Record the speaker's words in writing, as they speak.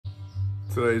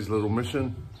Today's little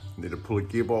mission, need to pull a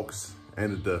gearbox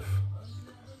and a diff.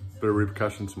 Bit of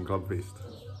repercussions from Clubfest.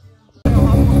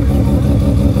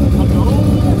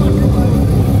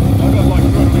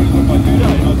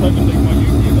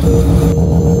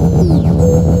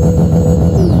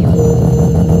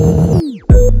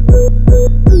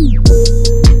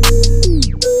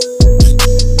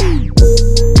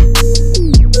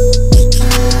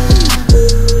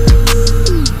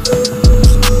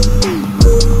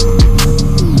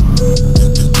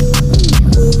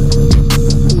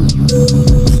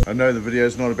 I know the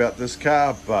video's not about this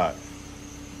car, but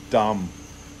dumb.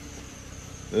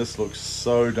 This looks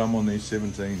so dumb on these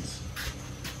 17s.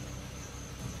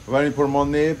 I've only put them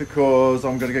on there because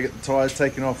I'm going to go get the tyres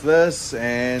taken off this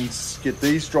and get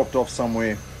these dropped off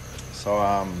somewhere. So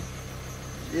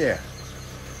yeah,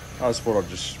 I just thought I'd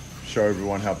just show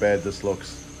everyone how bad this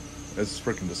looks. It's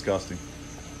freaking disgusting.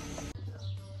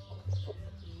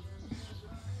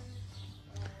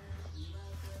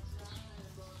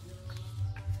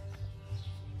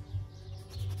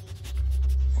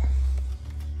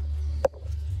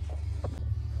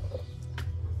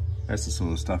 That's the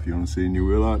sort of stuff you want to see in your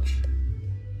wheel arch.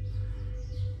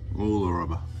 All the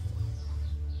rubber.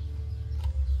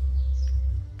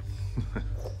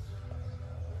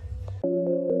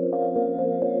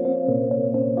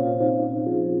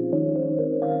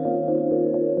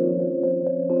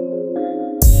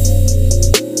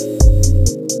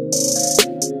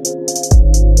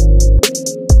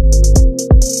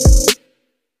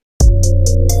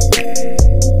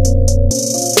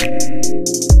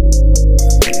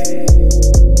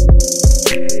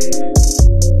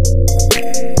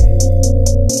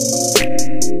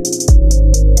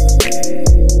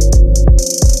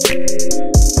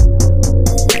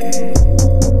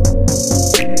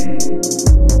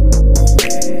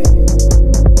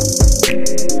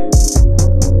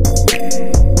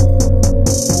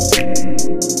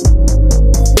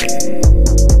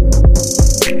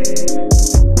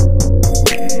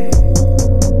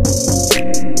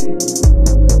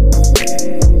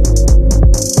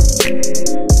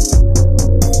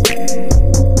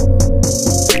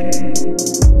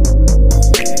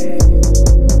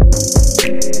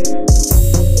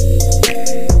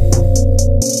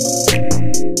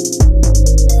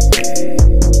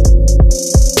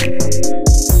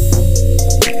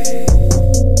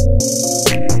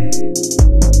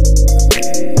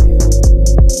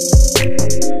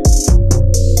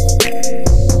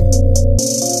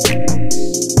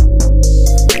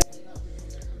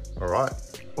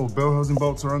 All bell housing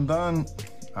bolts are undone.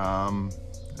 I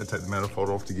take the manifold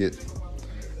off to get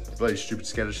the bloody stupid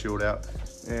scatter shield out,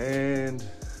 and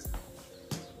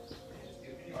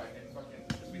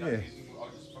yeah,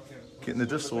 getting the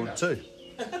disc sorted too.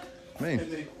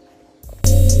 Man.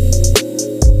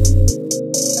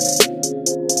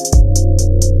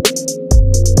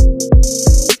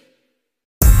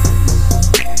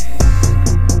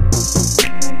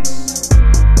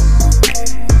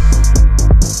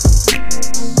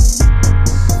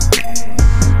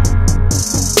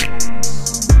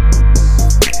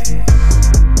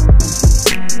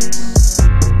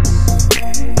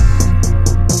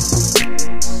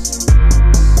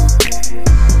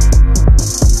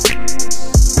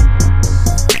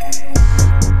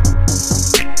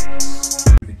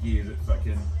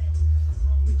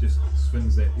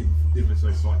 Spins that ever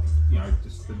so slightly, you know,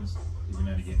 just spins every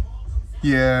now and again.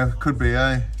 Yeah, could be,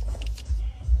 eh?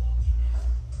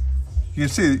 You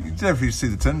definitely see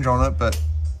the tinge on it, but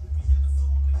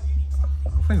I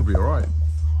think it'll be alright.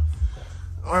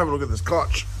 I'll have a look at this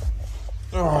clutch.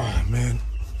 Oh, man.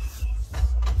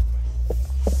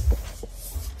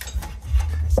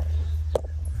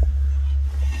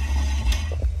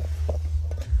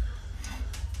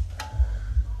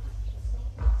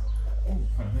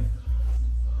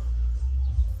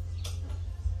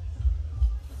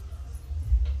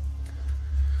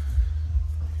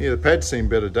 Yeah, the pad's seen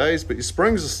better days, but your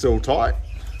springs are still tight.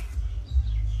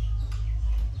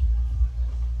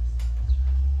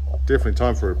 Definitely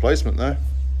time for a replacement though.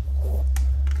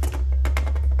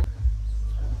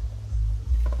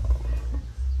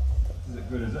 Is it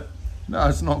good, is it? No,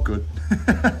 it's not good.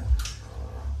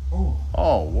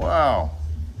 Oh, wow.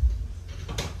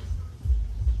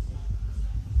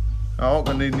 Oh, I'm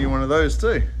gonna need a new one of those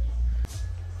too.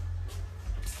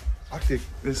 Actually,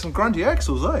 there's some grunty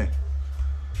axles, eh?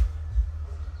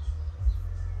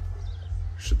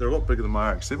 Shit, they're a lot bigger than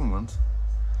my RX7 ones.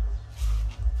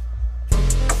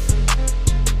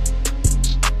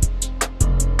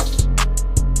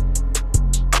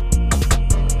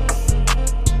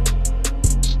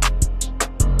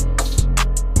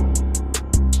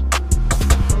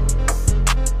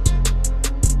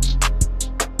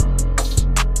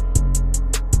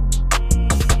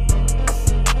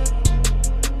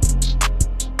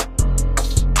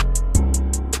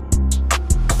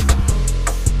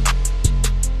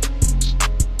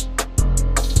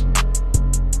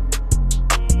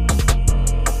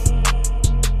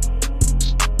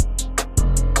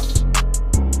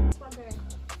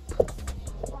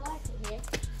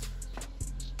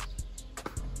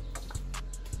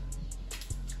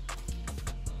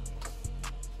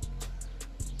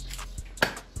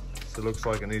 So it looks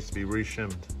like it needs to be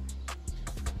reshimmed.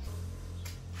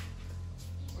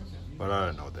 But I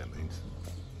don't know what that means.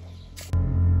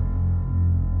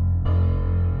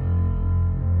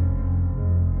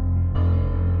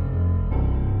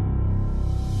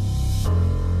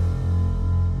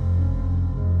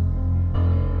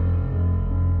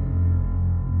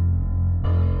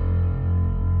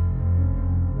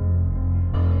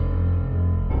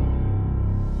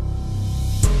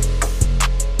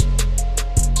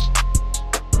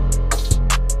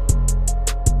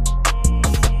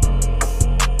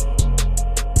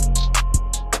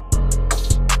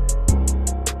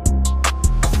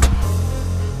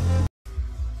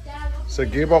 So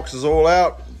gearbox is all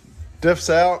out, diff's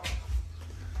out.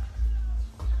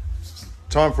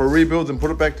 Time for a rebuild and put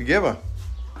it back together.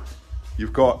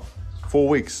 You've got 4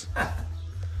 weeks.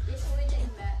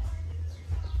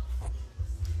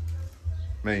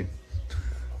 Mean.